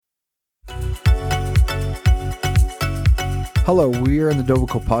Hello, we are in the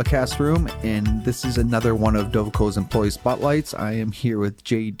Dovico podcast room, and this is another one of Dovico's employee spotlights. I am here with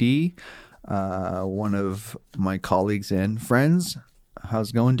JD, one of my colleagues and friends.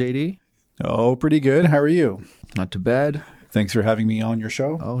 How's it going, JD? Oh, pretty good. How are you? Not too bad. Thanks for having me on your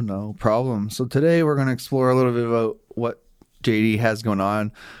show. Oh, no problem. So today we're going to explore a little bit about what JD has going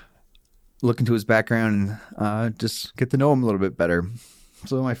on, look into his background, and just get to know him a little bit better.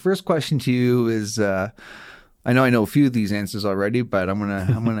 So my first question to you is, I know a few of these answers already, but I'm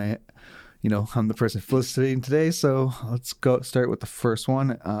gonna, I'm the person facilitating today, so let's start with the first one.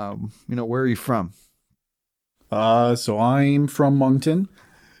 Where are you from? So I'm from Moncton,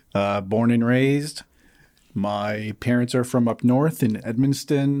 born and raised. My parents are from up north in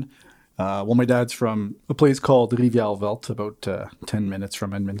Edmundston. My dad's from a place called Rivière-Verte, about 10 minutes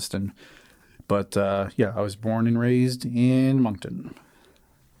from Edmundston. But I was born and raised in Moncton.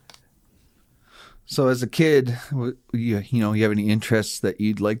 So as a kid, you have any interests that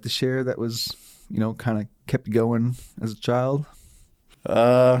you'd like to share that was, kind of kept you going as a child?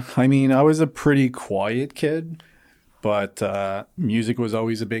 I was a pretty quiet kid, but music was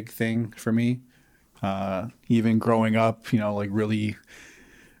always a big thing for me. Even growing up, really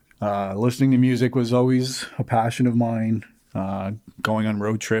listening to music was always a passion of mine. Going on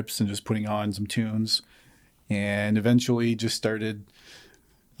road trips and just putting on some tunes, and eventually just started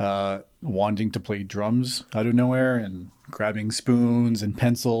wanting to play drums out of nowhere and grabbing spoons and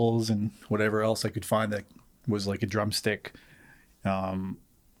pencils and whatever else I could find that was like a drumstick, and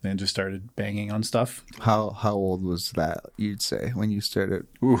just started banging on stuff. How old was that, you'd say, when you started?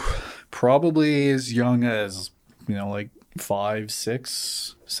 Probably as young as, like 5,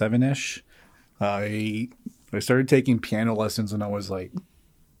 6, 7-ish. I started taking piano lessons when I was like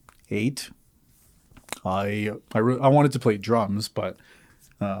 8. I wanted to play drums, but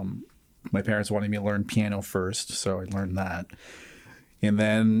my parents wanted me to learn piano first, so I learned that. And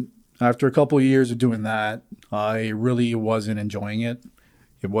then after a couple of years of doing that, I really wasn't enjoying it.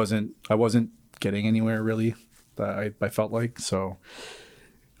 I wasn't getting anywhere really, I felt like. So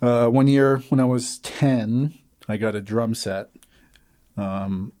one year when I was 10, I got a drum set,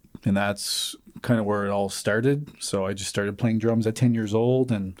 and that's kind of where it all started. So I just started playing drums at 10 years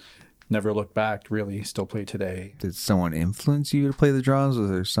old and never looked back, really. Still play today. Did someone influence you to play the drums? Was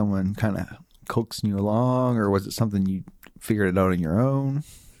there someone kind of coaxing you along, or was it something you figured it out on your own?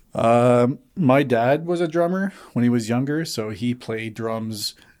 My dad was a drummer when he was younger, so he played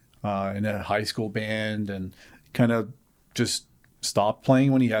drums in a high school band and kind of just stopped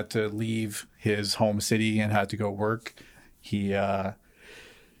playing when he had to leave his home city and had to go work. He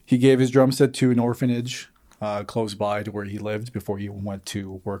gave his drum set to an orphanage close by to where he lived before he went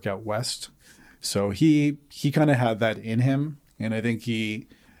to work out west. So he kind of had that in him. And I think he,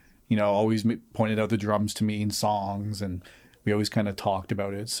 always pointed out the drums to me in songs, and we always kind of talked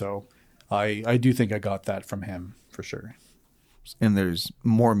about it. So I do think I got that from him for sure. And there's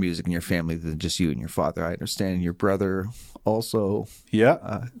more music in your family than just you and your father. I understand your brother also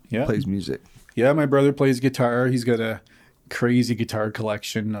plays music. Yeah, my brother plays guitar. He's got a crazy guitar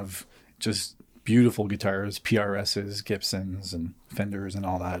collection of just beautiful guitars, PRSs, Gibsons, and Fenders, and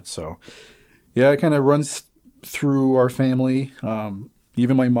all that. So, yeah, it kind of runs through our family.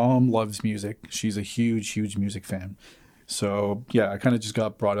 Even my mom loves music. She's a huge, huge music fan. So, yeah, I kind of just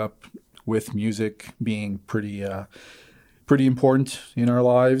got brought up with music being pretty important in our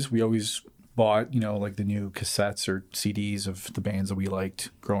lives. We always bought, like the new cassettes or CDs of the bands that we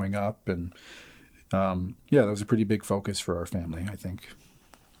liked growing up. And, that was a pretty big focus for our family, I think.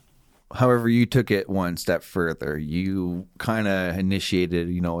 However, you took it one step further. You kind of initiated,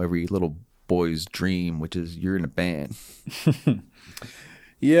 every little boy's dream, which is you're in a band.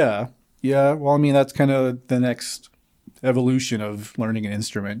 Yeah. Well, that's kind of the next evolution of learning an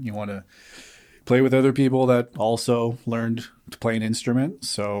instrument. You want to play with other people that also learned to play an instrument.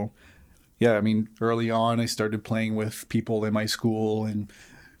 So, yeah, early on, I started playing with people in my school and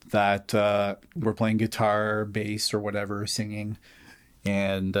that were playing guitar, bass, or whatever, singing.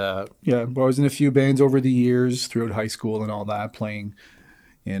 And I was in a few bands over the years throughout high school and all that, playing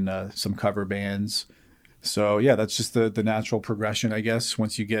in some cover bands. So yeah, that's just the natural progression, I guess.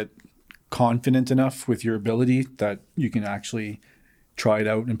 Once you get confident enough with your ability that you can actually try it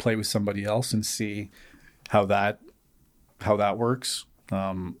out and play with somebody else and see how that works.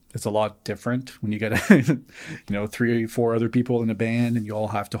 It's a lot different when you get 3 or 4 other people in a band and you all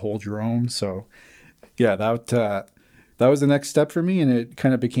have to hold your own. So yeah, that was the next step for me, and it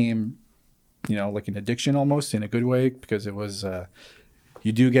kind of became, like an addiction almost, in a good way, because it was,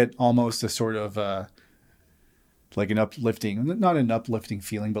 you do get almost a sort of like an uplifting, not an uplifting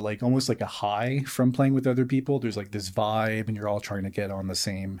feeling, but like almost like a high from playing with other people. There's like this vibe and you're all trying to get on the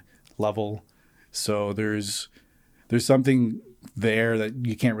same level. So there's something there that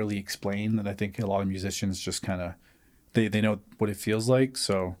you can't really explain, that I think a lot of musicians just kind of, they know what it feels like.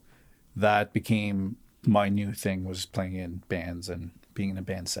 So that became my new thing, was playing in bands and being in a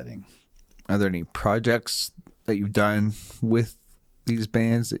band setting. Are there any projects that you've done with these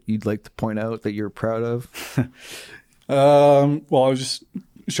bands that you'd like to point out that you're proud of? Well, I was just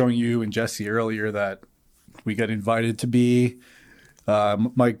showing you and Jesse earlier that we got invited to be,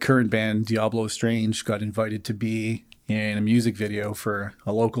 my current band, Diablo Strange, got invited to be in a music video for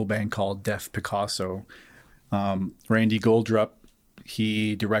a local band called Deaf Picasso. Randy Goldrup,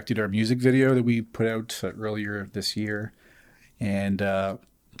 he directed our music video that we put out earlier this year, and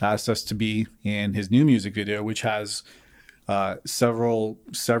asked us to be in his new music video, which has several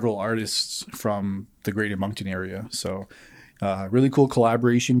artists from the Greater Moncton area. So really cool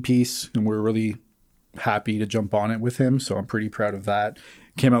collaboration piece, and we're really happy to jump on it with him. So I'm pretty proud of that.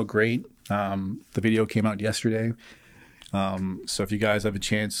 Came out great. The video came out yesterday. So if you guys have a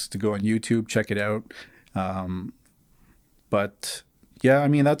chance to go on YouTube, check it out. But yeah, I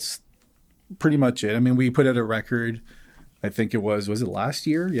mean, that's pretty much it. I mean, we put out a record, I think it was it last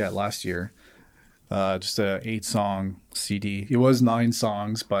year? Yeah, last year. Just a 8-song CD. It was 9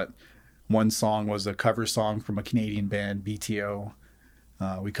 songs, but one song was a cover song from a Canadian band, BTO.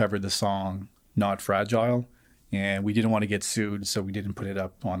 We covered the song Not Fragile, and we didn't want to get sued, so we didn't put it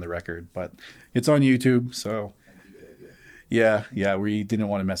up on the record, but it's on YouTube. So yeah, we didn't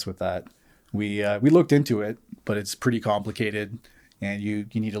want to mess with that. We looked into it, but it's pretty complicated, and you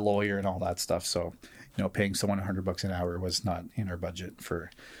need a lawyer and all that stuff. So, paying someone $100 an hour was not in our budget for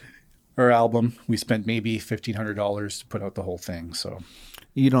our album. We spent maybe $1,500 to put out the whole thing. So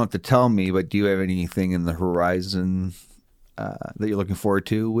You don't have to tell me, but do you have anything in the horizon that you're looking forward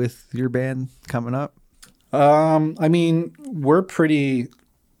to with your band coming up? I mean, we're pretty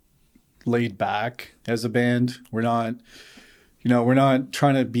laid back as a band. We're not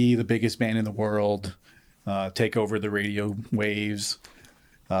trying to be the biggest band in the world, take over the radio waves.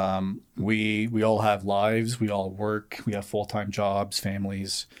 We all have lives. We all work. We have full-time jobs,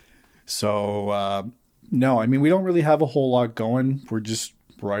 families. So, no, I mean, we don't really have a whole lot going. We're just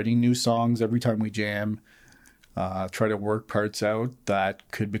writing new songs every time we jam, try to work parts out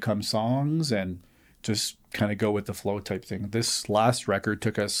that could become songs, and just kind of go with the flow type thing. This last record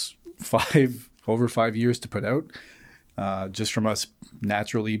took us over 5 years to put out, just from us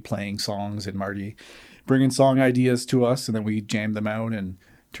naturally playing songs and Marty bringing song ideas to us, and then we jam them out and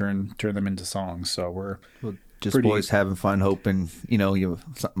turn them into songs. So we're just boys having fun, hoping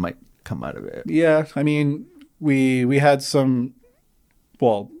something might come out of it. Yeah, I mean, we had some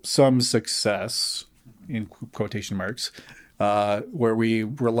success in quotation marks, where we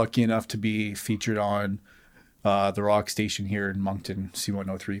were lucky enough to be featured on the rock station here in Moncton,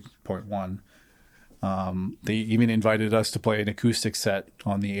 C103.1. They even invited us to play an acoustic set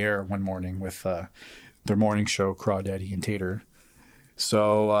on the air one morning with their morning show, Crawdaddy and Tater.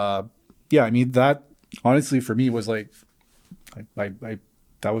 So yeah, I mean, that honestly for me was like, I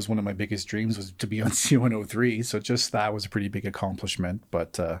that was one of my biggest dreams, was to be on C103. So just that was a pretty big accomplishment.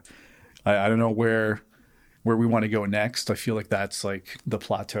 But I don't know where we want to go next. I feel like that's like the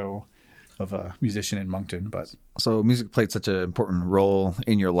plateau of a musician in Moncton. But so music played such an important role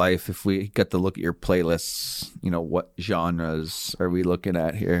in your life. If we get to look at your playlists, what genres are we looking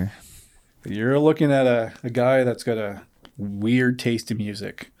at here? You're looking at a guy that's got a weird taste in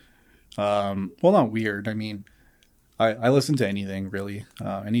music. Well, not weird. I mean, I listen to anything really,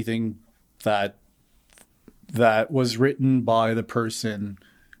 anything that was written by the person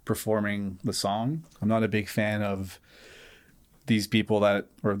performing the song. I'm not a big fan of these people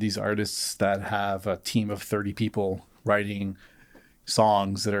or these artists that have a team of 30 people writing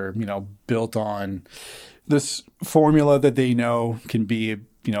songs that are, built on this formula that they know can be,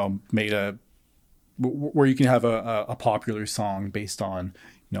 made where you can have a popular song based on,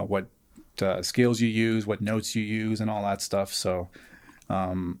 what scales you use, what notes you use, and all that stuff. So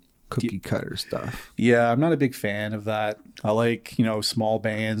cookie cutter stuff. Yeah, I'm not a big fan of that. I like, small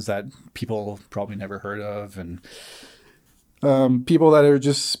bands that people probably never heard of, and people that are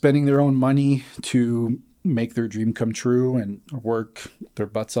just spending their own money to make their dream come true and work their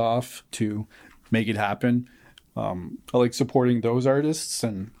butts off to make it happen. I like supporting those artists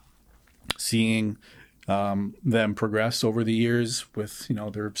and seeing them progress over the years with,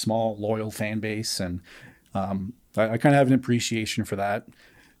 their small, loyal fan base. And I kind of have an appreciation for that.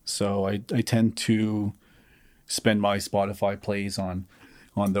 So I tend to spend my Spotify plays on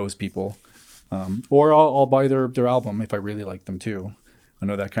those people. Or I'll buy their album if I really like them too. I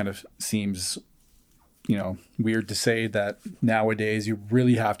know that kind of seems, weird to say that nowadays you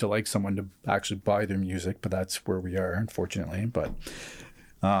really have to like someone to actually buy their music, but that's where we are, unfortunately. But,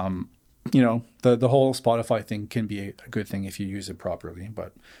 the whole Spotify thing can be a good thing if you use it properly.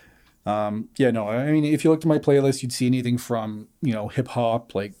 But, if you looked at my playlist, you'd see anything from, hip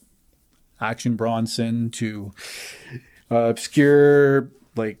hop, like Action Bronson, to obscure,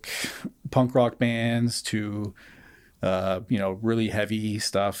 like punk rock bands, to, really heavy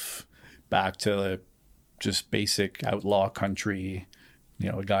stuff, back to just basic outlaw country,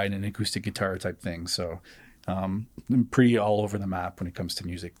 a guy in an acoustic guitar type thing. So I'm pretty all over the map when it comes to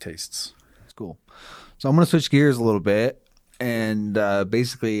music tastes. That's cool. So I'm going to switch gears a little bit. And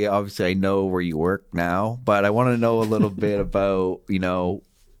basically, obviously, I know where you work now, but I want to know a little bit about,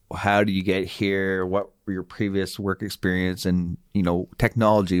 how do you get here? What were your previous work experience, and,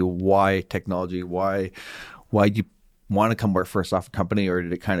 technology? Why technology? Why did you want to come work for a software company, or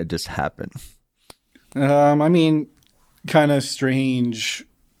did it kind of just happen? Kind of strange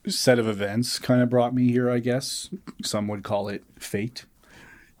set of events kind of brought me here, I guess. Some would call it fate,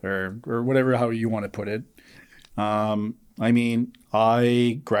 or whatever, how you want to put it. I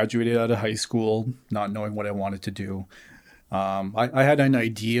graduated out of high school not knowing what I wanted to do. I had an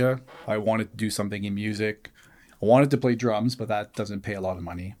idea. I wanted to do something in music. I wanted to play drums, but that doesn't pay a lot of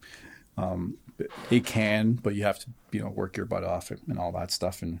money. It can, but you have to, work your butt off and all that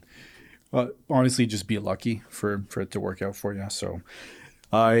stuff. And honestly, just be lucky for it to work out for you. So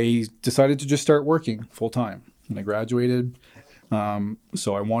I decided to just start working full time when I graduated.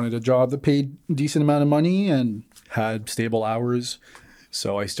 So I wanted a job that paid a decent amount of money and had stable hours.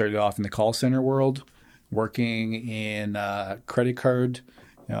 So I started off in the call center world, working in credit card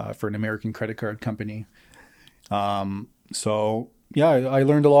for an American credit card company. I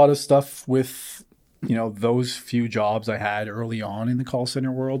learned a lot of stuff with, those few jobs I had early on in the call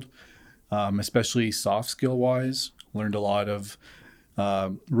center world, especially soft skill wise. Learned a lot of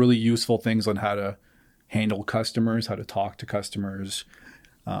really useful things on how to handle customers, how to talk to customers,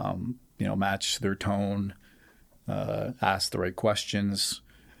 match their tone, ask the right questions.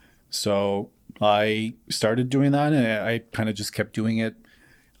 So I started doing that, and I kind of just kept doing it.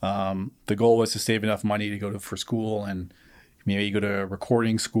 The goal was to save enough money to go for school, and maybe go to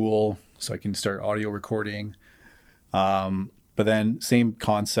recording school so I can start audio recording. But then same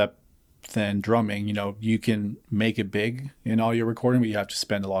concept than drumming, you can make it big in audio recording, but you have to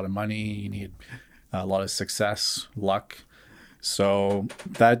spend a lot of money. You need a lot of success, luck. So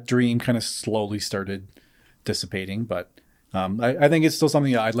that dream kind of slowly started dissipating, but I think it's still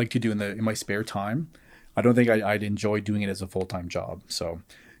something that I'd like to do in my spare time. I don't think I'd enjoy doing it as a full-time job. So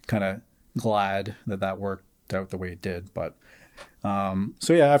kind of glad that worked out the way it did. But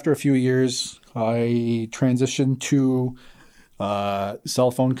after a few years, I transitioned to a cell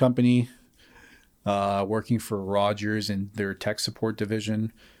phone company, working for Rogers in their tech support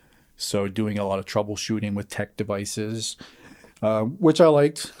division. So doing a lot of troubleshooting with tech devices, which I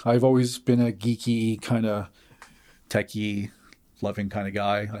liked. I've always been a geeky kind of techie loving kind of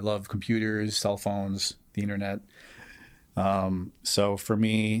guy. I love computers, cell phones, the internet. So for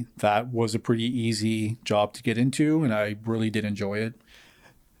me, that was a pretty easy job to get into, and I really did enjoy it.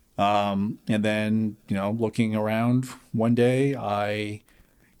 And then, looking around one day, I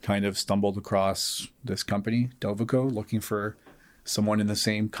kind of stumbled across this company, Dovico, looking for someone in the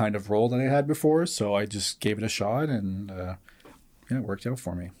same kind of role that I had before. So I just gave it a shot, and it worked out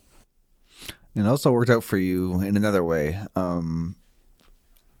for me. And it also worked out for you in another way.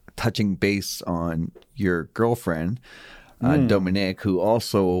 Touching base on your girlfriend, Dominique, who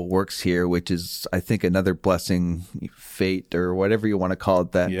also works here, which is, I think, another blessing, fate, or whatever you want to call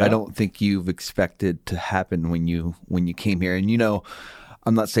it, that I don't think you've expected to happen when you came here. And,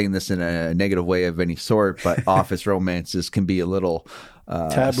 I'm not saying this in a negative way of any sort, but office romances can be a little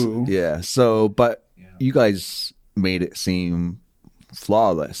taboo. Yeah. So, but you guys made it seem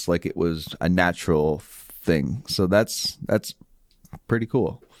flawless, like it was a natural thing. So that's pretty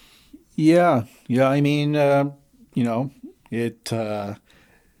cool. Yeah.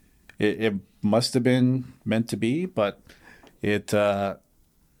 It must have been meant to be, but it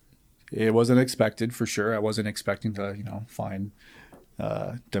wasn't expected for sure. I wasn't expecting to, find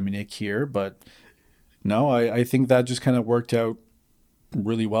Dominique here, but no, I think that just kind of worked out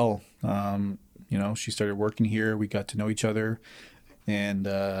really well. She started working here. We got to know each other, and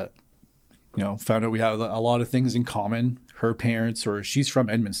found out we have a lot of things in common. Her parents, or she's from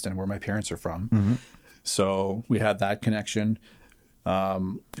Edmundston, where my parents are from. Mm-hmm. So we had that connection.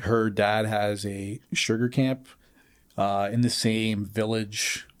 Her dad has a sugar camp in the same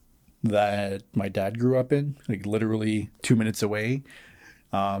village that my dad grew up in, like literally 2 minutes away.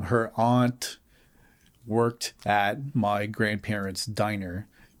 Her aunt worked at my grandparents' diner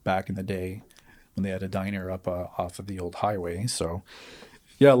back in the day when they had a diner up off of the old highway. So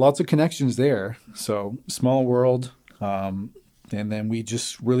yeah, lots of connections there. So small world. And then we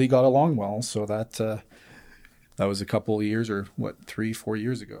just really got along well. So that was a couple of years, or what, 3-4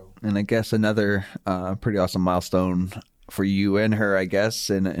 years ago. And I guess another pretty awesome milestone for you and her, I guess,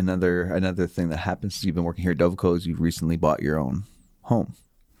 and another thing that happens since you've been working here at Doveco is you've recently bought your own home.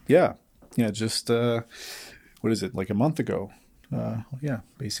 Yeah. Just what is it, like a month ago?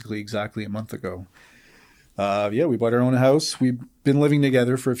 Basically exactly a month ago. We bought our own house. We've been living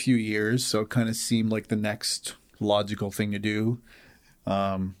together for a few years, so it kind of seemed like the next logical thing to do.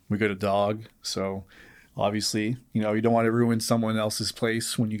 We got a dog, so obviously, you don't want to ruin someone else's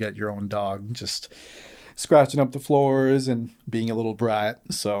place when you get your own dog, just scratching up the floors and being a little brat.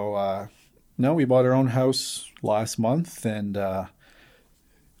 So, no, we bought our own house last month, and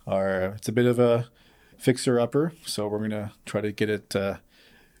it's a bit of a fixer-upper, so we're going to try to get it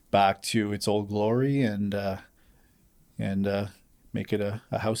back to its old glory and make it a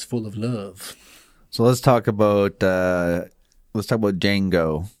house full of love. So let's talk about Django.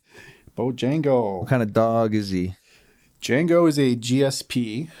 Django. What kind of dog is he? Django is a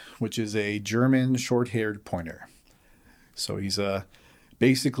GSP, which is a German short-haired pointer. So he's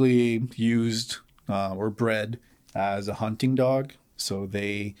basically used or bred as a hunting dog. So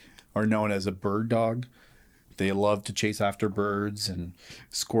they are known as a bird dog. They love to chase after birds and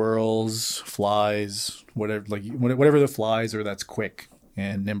squirrels, flies, whatever the flies are that's quick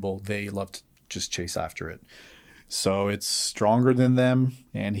and nimble. They love to just chase after it. So it's stronger than them,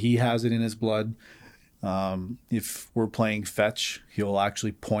 and he has it in his blood. If we're playing fetch, he'll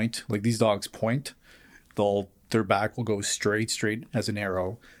actually point. Like, these dogs point. Their back will go straight as an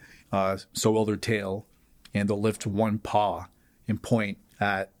arrow. So will their tail, and they'll lift one paw and point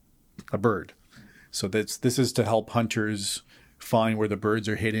at a bird. So this is to help hunters find where the birds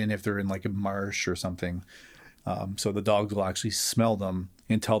are hidden if they're in like a marsh or something. So the dogs will actually smell them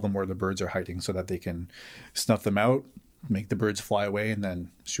and tell them where the birds are hiding so that they can snuff them out, make the birds fly away, and then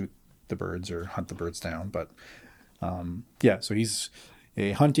shoot the birds or hunt the birds down. But so he's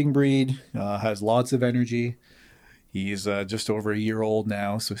a hunting breed, has lots of energy. He's just over a year old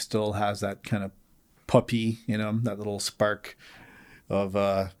now, so still has that kind of puppy in him, that little spark of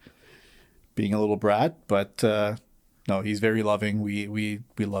being a little brat. But no, he's very loving. We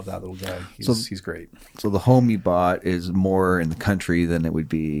love that little guy. He's great. So the home you bought is more in the country than it would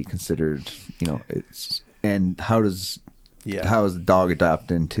be considered, and how does the dog adapt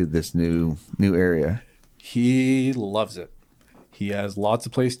into this new area? He loves it. He has lots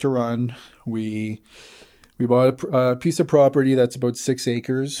of place to run. We bought a piece of property that's about 6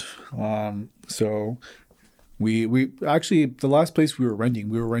 acres. So we actually, the last place we were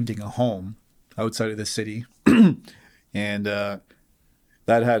renting a home outside of the city. And that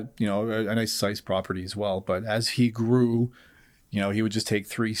had, a nice sized property as well. But as he grew, he would just take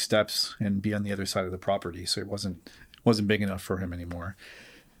 3 steps and be on the other side of the property. So it wasn't big enough for him anymore.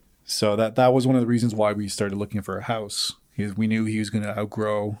 So that was one of the reasons why we started looking for a house. We knew he was going to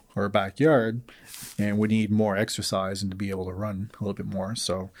outgrow our backyard and would need more exercise and to be able to run a little bit more.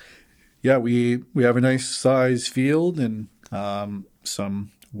 So yeah, we have a nice size field and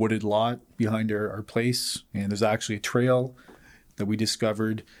some wooded lot behind our place, and there's actually a trail that we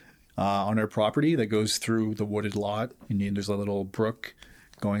discovered on our property that goes through the wooded lot, and there's a little brook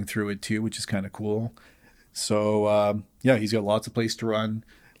going through it too, which is kind of cool. So he's got lots of place to run,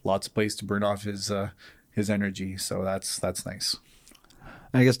 lots of place to burn off his energy, so that's nice.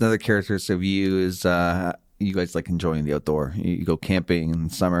 I guess another characteristic of you is you guys like enjoying the outdoor. You go camping in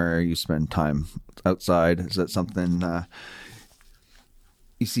the summer, you spend time outside. Is that something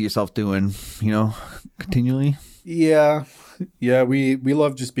you see yourself doing, continually? Yeah, we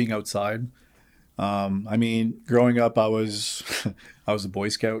love just being outside. Growing up, I was a Boy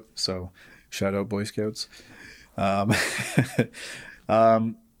Scout, so shout out Boy Scouts. So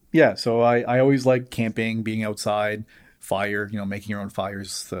I always liked camping, being outside, fire, making your own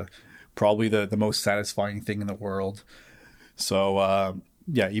fires, probably the most satisfying thing in the world. So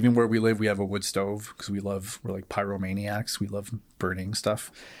even where we live, we have a wood stove because we're like pyromaniacs. We love burning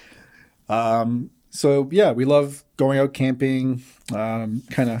stuff. We love going out camping, kind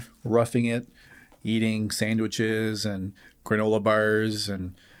of roughing it, eating sandwiches and granola bars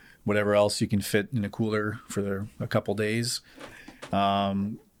and whatever else you can fit in a cooler for a couple days. I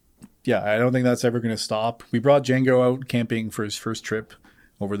don't think that's ever going to stop. We brought Django out camping for his first trip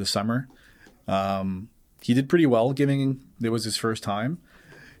over the summer. He did pretty well, given it was his first time.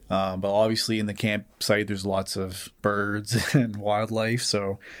 But obviously in the campsite, there's lots of birds and wildlife.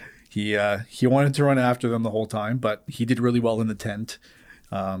 So he wanted to run after them the whole time, but he did really well in the tent.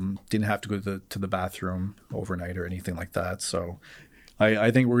 Didn't have to go to the bathroom overnight or anything like that. So I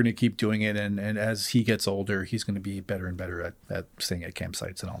think we're going to keep doing it. And as he gets older, he's going to be better and better at staying at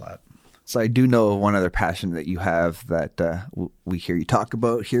campsites and all that. So I do know one other passion that you have that we hear you talk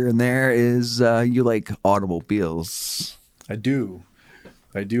about here and there is you like automobiles. I do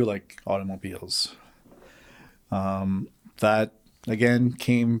like automobiles. That again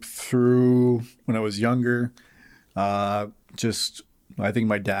came through when I was younger. I think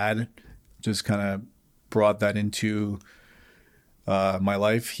my dad just kind of brought that into my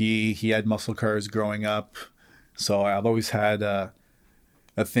life. He had muscle cars growing up, so I've always had a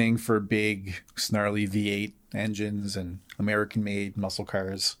thing for big, snarly V8 engines and American-made muscle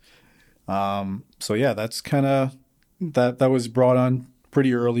cars. So yeah, that's kind of that was brought on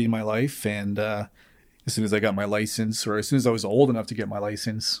pretty early in my life, and as soon as I got my license, or as soon as I was old enough to get my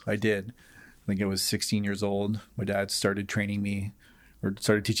license, I did. I think I was 16 years old. My dad started training me, or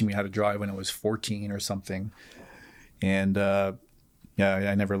started teaching me how to drive when I was 14 or something. And I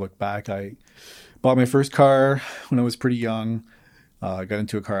never looked back. I bought my first car when I was pretty young. I got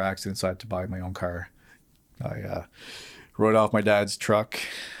into a car accident, so I had to buy my own car. I rode off my dad's truck.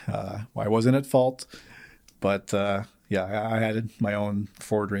 I wasn't at fault, but I had my own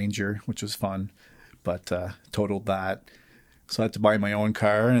Ford Ranger, which was fun, but totaled that. So I had to buy my own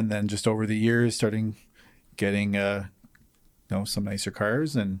car, and then just over the years, starting getting some nicer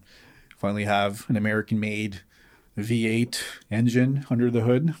cars, and finally have an American-made V8 engine under the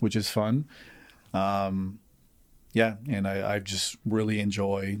hood, which is fun. And I just really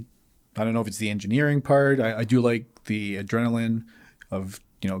enjoy, I don't know if it's the engineering part. I do like the adrenaline of,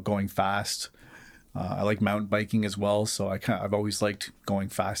 going fast. I like mountain biking as well. So I've always liked going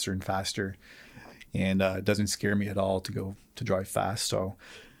faster and faster, and it doesn't scare me at all to drive fast. So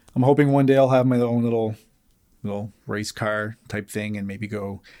I'm hoping one day I'll have my own little race car type thing, and maybe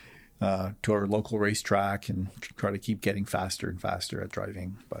go to our local racetrack and try to keep getting faster and faster at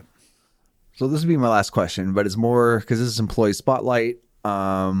driving. But so this will be my last question, but it's more because this is Employee Spotlight.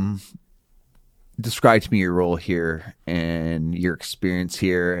 Describe to me your role here and your experience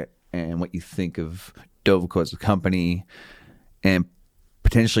here, and what you think of Doveco as a company, and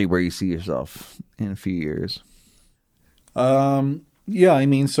potentially where you see yourself in a few years. So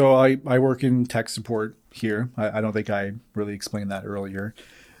I work in tech support here. I don't think I really explained that earlier.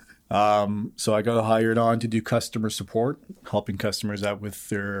 So I got hired on to do customer support, helping customers out with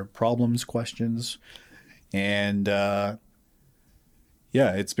their problems, questions. And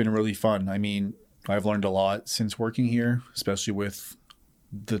it's been really fun. I mean, I've learned a lot since working here, especially with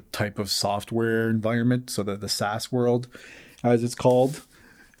the type of software environment. So the SaaS world, as it's called,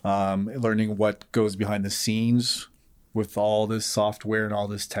 learning what goes behind the scenes with all this software and all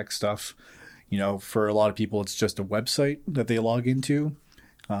this tech stuff. For a lot of people, it's just a website that they log into.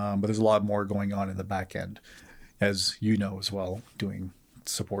 But there's a lot more going on in the back end, as you know as well, doing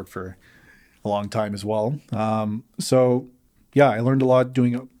support for a long time as well. I learned a lot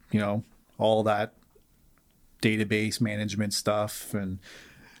doing, all that database management stuff. And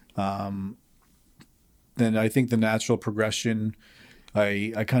then I think the natural progression,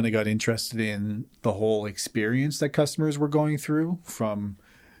 I kind of got interested in the whole experience that customers were going through from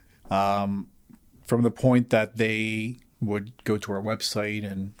the point that they would go to our website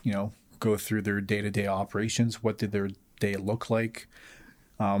and, go through their day-to-day operations. What did their day look like?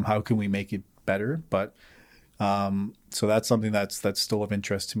 How can we make it better? But so that's something that's still of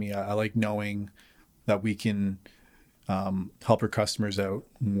interest to me. I like knowing that we can help our customers out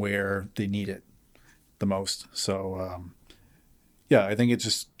where they need it the most. So I think it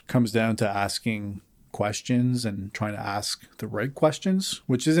just comes down to asking questions and trying to ask the right questions,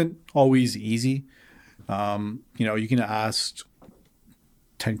 which isn't always easy. You can ask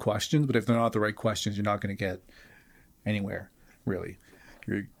 10 questions, but if they're not the right questions, you're not going to get anywhere, really.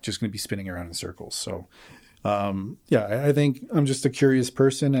 You're just going to be spinning around in circles. So, I think I'm just a curious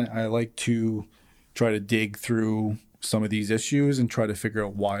person, and I like to try to dig through some of these issues and try to figure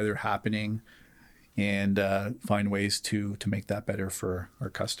out why they're happening, and find ways to make that better for our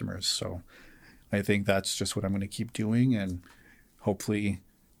customers. So I think that's just what I'm going to keep doing, and hopefully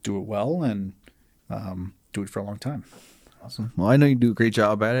do it well, and do it for a long time. Awesome. Well, I know you do a great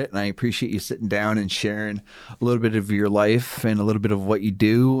job at it, and I appreciate you sitting down and sharing a little bit of your life and a little bit of what you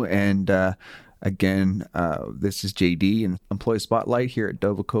do. And again, this is JD and Employee Spotlight here at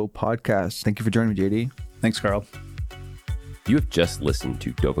Doveco Podcast. Thank you for joining me, JD. Thanks, Carl. You have just listened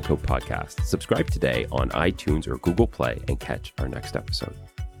to Doveco Podcast. Subscribe today on iTunes or Google Play and catch our next episode.